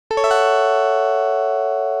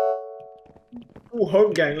Ooh,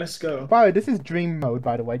 home gang, let's go. By the way, this is dream mode,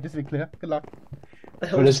 by the way, just to be clear. Good luck. The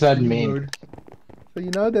hell What is does that dream mean? mode? So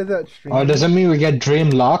you know there's that stream. Oh, does it mean we get dream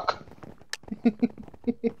luck?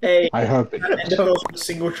 Hey, I hope it end does. of those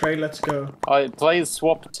single trade, let's go. I play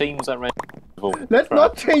swap teams at random. Let's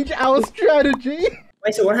not change our strategy!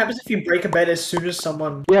 Wait, so what happens if you break a bed as soon as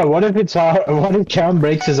someone... Yeah, what if Cam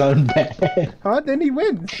breaks his own bed? Huh? Then he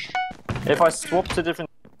wins. If I swap to different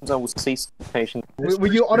teams, I will cease patient.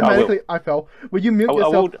 Will you automatically... I fell. Will you mute I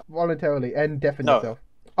yourself will- voluntarily and deafen No. yourself?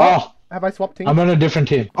 Oh, Have I swapped teams? I'm on a different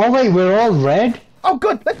team. Oh wait, we're all red? Oh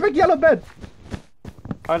good! Let's make yellow bed!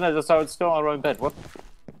 Oh no, so it's still our own bed. What?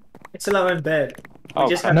 It's a our own bed. We Oh,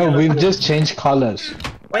 just crap. have No, yellow we've bed. just changed colors.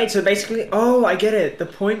 Wait, so basically... Oh, I get it. The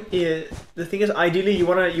point is... The thing is, ideally, you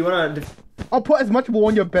wanna... I'll put as much wool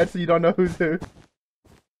on your bed so you don't know who's who.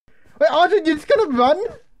 Wait, Arjun, you're just gonna run?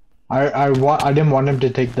 I didn't want him to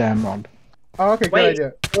take the emerald. Oh, okay, good Wait,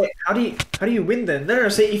 idea. wait, how do you win then? No,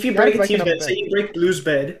 say if you Gotta break a break team's another bed, say bed. you break blue's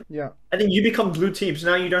bed, Yeah. and then you become blue team, so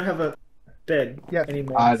now you don't have a bed Yeah.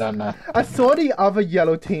 anymore. I don't know. I saw the other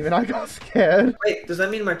yellow team and I got scared. Wait, does that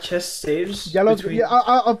mean my chest saves? Yellow, between... yeah,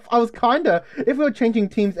 I was kinda. If we were changing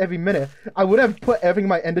teams every minute, I would have put everything in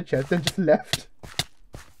my ender chest and just left.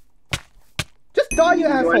 Just die, you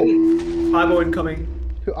asshole! Eyeball incoming.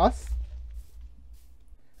 To us?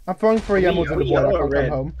 I'm throwing 3 emeralds in the void. I Yellow or can't red?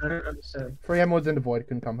 come home. I don't understand. 3 emeralds in the void.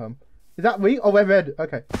 Couldn't come home. Is that we? Oh, we're red.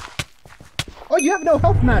 Okay. Oh, you have no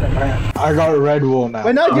health, madam. I got red wool now.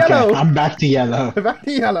 We're not yellow. I'm back to yellow. We're back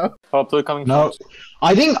to yellow. Oh, blue coming. No, first.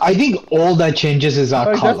 I think all that changes is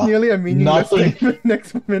our Oh, color. that's nearly a meaningless Nothing- statement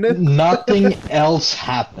next minute. Nothing else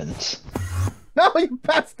happens. No, you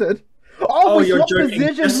bastard! Oh, Oh, we you're swap joking.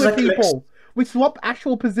 positions This is with like the next- people. We swap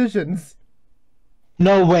actual positions.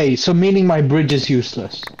 No way. So meaning my bridge is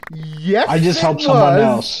useless. Yes, I just it helped someone was.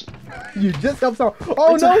 else. You just helped someone.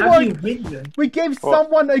 Oh Wait, so no, how do you one! win then? We gave What?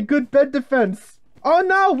 someone a good bed defense. Oh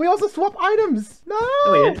no, we also swap items. No.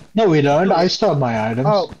 No, we didn't. No, we don't. I still have my items.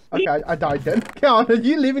 Oh, okay, I died then. Come on, are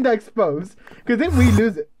you leaving that exposed? Because then we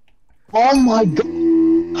lose it. Oh my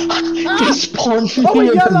god! Just spawned me Oh, we're in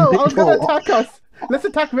the yellow. I was gonna middle. attack us. Let's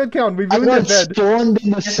attack Red Count. We I ruined their got bed. spawned in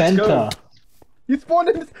the let's center. go. You spawned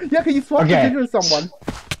in. Yeah, can you swap Okay. position with someone?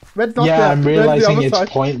 Red's not Yeah, there. I'm Red's the realizing other it's side.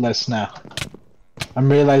 pointless now.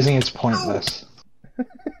 I'm realizing it's pointless.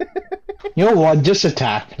 You know what? Just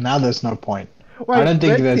attack. Now there's no point. Wait, I don't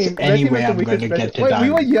think red there's team- any red team way is the I'm going to weakest get to bed. Wait, we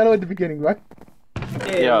were diamond. yellow at the beginning, right?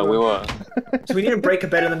 Yeah, we were. So we need to break a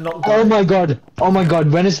bed and then not Oh die. my god! Oh my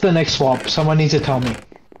god! When is the next swap? Someone needs to tell me.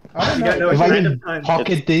 I don't You know. don't know. If It's I random can time.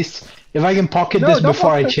 pocket this, if I can pocket No, this don't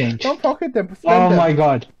before I pocket- change. Don't pocket them. Spend Oh them. my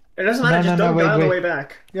god! It doesn't matter, No, just no, don't wait, die on the wait. way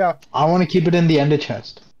back. Yeah. I want to keep it in the ender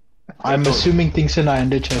chest. I'm assuming things in our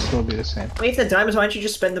ender chest will be the same. Wait, if they're diamonds, why don't you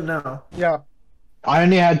just spend them now? Yeah. I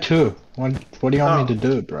only had 2. What do you want me Oh. to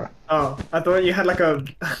do, bro? Oh, I thought you had like a...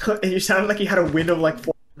 you sounded like you had a win of like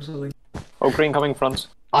 4 or something. Oh, green coming front.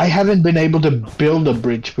 I haven't been able to build a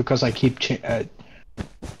bridge because I keep Can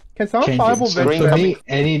someone changing. fireball So veg? for Green me,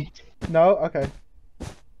 any No. Okay.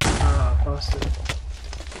 Ah, bastard.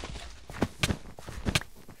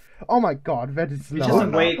 Oh my god, red is You slow. just have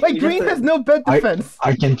to no. wait. Wait, you green have has to... no bed I- defense.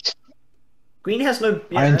 I can Green has no...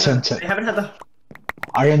 I can sense it. They haven't had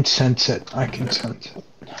the... sense it. I can sense it.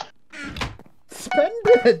 Spend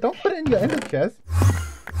it. Don't put it in your ender chest.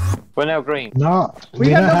 We're now green. No, We we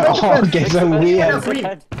have don't no have. bed Oh, defense. okay, so we Wait, have. no, green.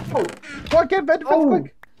 Go on, get bed defense Oh.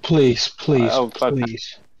 quick. Please, please, Oh, God.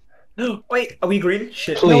 please. Wait, are we green?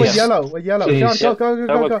 Shit. Please. No, we're yellow. We're yellow. Please. Go, go, go,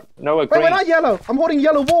 No, go, we're, go. no, we're Wait, green. we're not yellow. I'm holding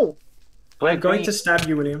yellow wall. I'm going to stab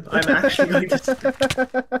you, William. I'm actually going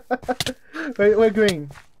to... We're green.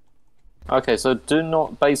 Okay, so do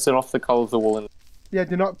not base it off the color of the wall. Yeah,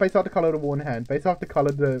 do not base off the color of the wall in hand. Base off the color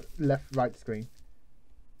of the left, right screen.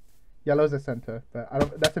 Yellow's the center, but I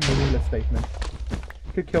don't. That's a meaningless statement.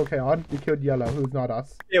 You could kill Kaon. You killed yellow, who's not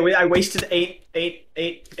us. Yeah, wait, I wasted eight,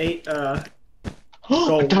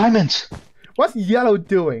 gold. Diamonds. What's yellow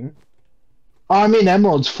doing? Oh, I mean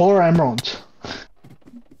emeralds. 4 emeralds.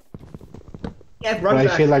 Yeah, But run I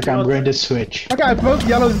back. feel like I'm Run going back. to switch. Okay, I broke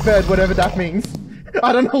yellow's bed, whatever that means.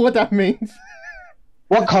 I don't know what that means.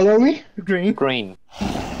 What color are we? Green. Green.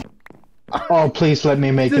 Oh, please let me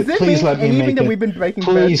make Does it. it Please mean let me anything make that it. we've been breaking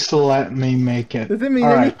Please let me make it. beds? Does it mean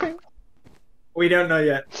Alright. anything? We don't know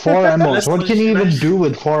yet. 4 emeralds. What can you even Let's- do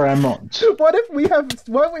with 4 emeralds? What if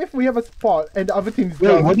we have a spot and the other teams Wait,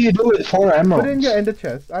 don't? what do you do with 4 Put it in emeralds? your ender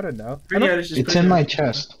chest. I don't know. I Yeah, don't- let's just It's put it in there. my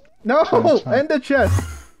chest. No, It's fine. ender chest.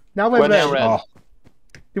 Now we're We're red. now red. Oh,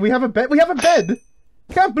 Do we have a bed? We have a bed.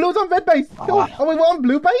 Can't blue's on red base. Oh, we on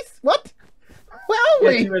blue base? What? Where are Yeah,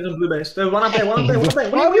 we? 2 reds on blue base. There's one up there, one up there, one up there.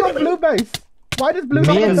 Why are we on What are you blue base? Why does blue Me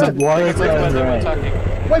not and have the red? warrior It's like when are they were red.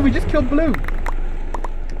 attacking. Wait, we just killed blue.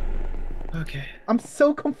 Okay. I'm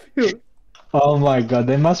so confused. Oh my god,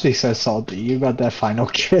 they must be so salty. You got that final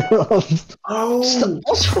kill. Oh!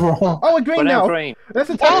 What's wrong? Oh, we're green We're now now. green. Let's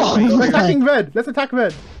attack. Oh, We're my- attacking red. Let's attack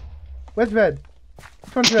red. Where's red?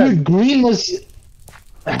 Which one's Dude, red? green was.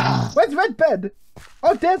 Ah, Where's red bed?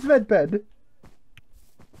 Oh, there's red bed.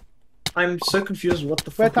 I'm so confused what the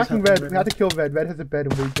We're fuck is attacking happening red. right We have now. to kill red. Red has a bed,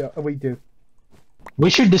 and we do. we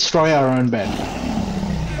should destroy our own bed.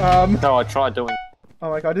 No, I tried doing. Oh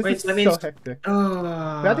my god, this Wait, is that so means- hectic.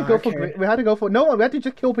 Oh, We had to go for okay. green. We had to go for no. We had to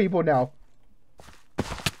just kill people now.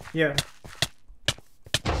 Yeah.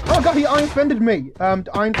 Oh god, he iron fended me. Iron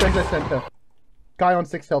friend at center. Guy on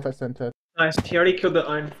 6 health at center. Nice. He already killed the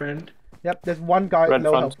Iron Friend. Yep, there's one guy Red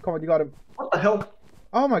low front. health. Come on, you got him. What the hell?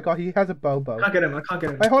 Oh my god, he has a bow. I can't get him. I can't get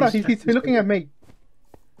him. Wait, hold on. He's looking at me.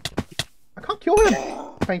 I can't kill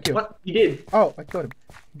him. Thank you. What? You did? Oh, I killed him.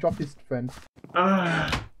 He dropped his friend.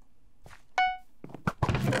 Ah.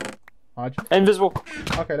 Arch. Invisible.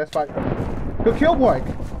 Okay, let's fight. Good kill, Warwick.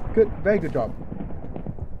 Good, very good job.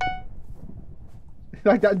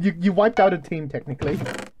 Like that, you wiped out a team technically.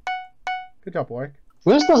 Good job, Warwick.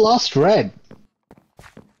 Where's the lost red?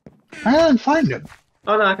 I didn't find him.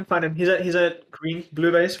 Oh no, I can find him. He's at green,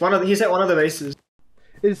 blue base. He's at one of the bases.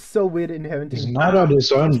 It's so weird inheriting. He's not at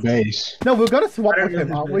his own base. No, we're gonna swap I don't with him,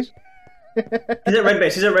 know aren't his we? He's at red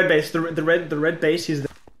base. He's at red base. The red base. He's there.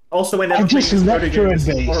 Also, whenever I just left red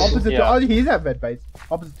base. Opposite to Yeah. oh, he's at red base.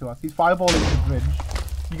 Opposite to us. He's fireballing the bridge.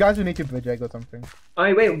 You guys will need to bridge egg or something.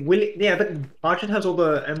 Oh wait, Willie. Yeah, but Argent has all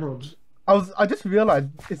the emeralds. I just realized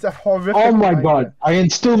it's a horrific. Oh my idea. god, I can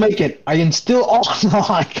still make it. I can still. Oh no,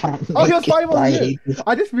 I can't. Oh, he make was it. fireballing I you. hate this.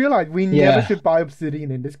 I just realized we Yeah. never should buy obsidian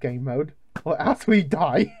in this game mode, or else we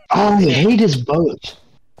die. Oh, I hate his boat.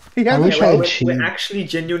 He has I a wish I bow. had We're cheated. actually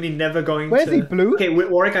genuinely never going Where's to. he, blue? Okay,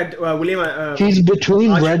 Warwick. William. He's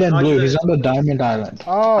between Arjun- red and blue. Arjun- He's on the Diamond Island.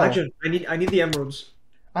 Oh, Arjun, I need the emeralds.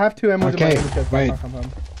 I have 2 emeralds Okay, in my inventory. wait. I can't come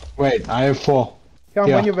home. Wait, I have 4. Come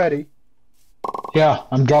Yeah. when you're ready. Yeah,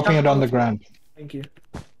 I'm dropping it on the ground. Thank you.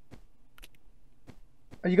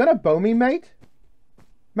 Are you gonna bow me, mate?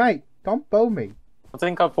 Mate, don't bow me. I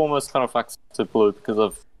think I've almost kind of accepted blue because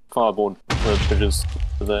I've fireballed the bridges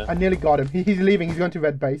to there. I nearly got him. He's leaving. He's going to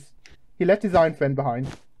red base. He left his iron friend behind.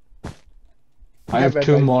 I have red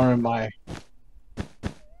 2 base. more in my.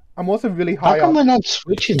 I'm also really How high come up. we're not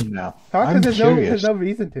switching now? Huh? I'm Because curious. there's no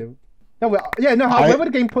reason to. No, yeah, no. Where would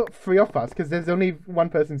the game put 3 of us? Because there's only 1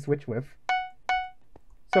 person to switch with.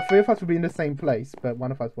 So 3 of us would be in the same place, but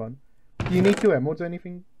 1 of us won't. Do you need 2 emeralds or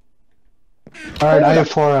anything? Alright, I Hold have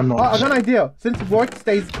 4 Oh, I emeralds. got an idea. Since Warwick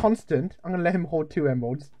stays constant, I'm gonna let him hold 2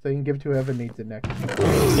 emeralds, so he can give it to whoever needs it next.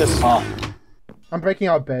 Yes. Oh, I'm breaking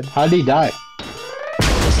our bed. how did he die?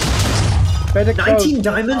 Bed it 19 goes.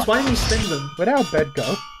 diamonds? Why didn't you spend them? Where'd our bed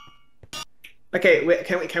go? Okay, wait,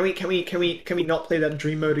 can we not play that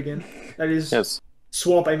dream mode again? That is Yes.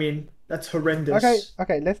 swap. I mean, that's horrendous.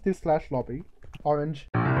 Okay, let's do slash lobby. Orange.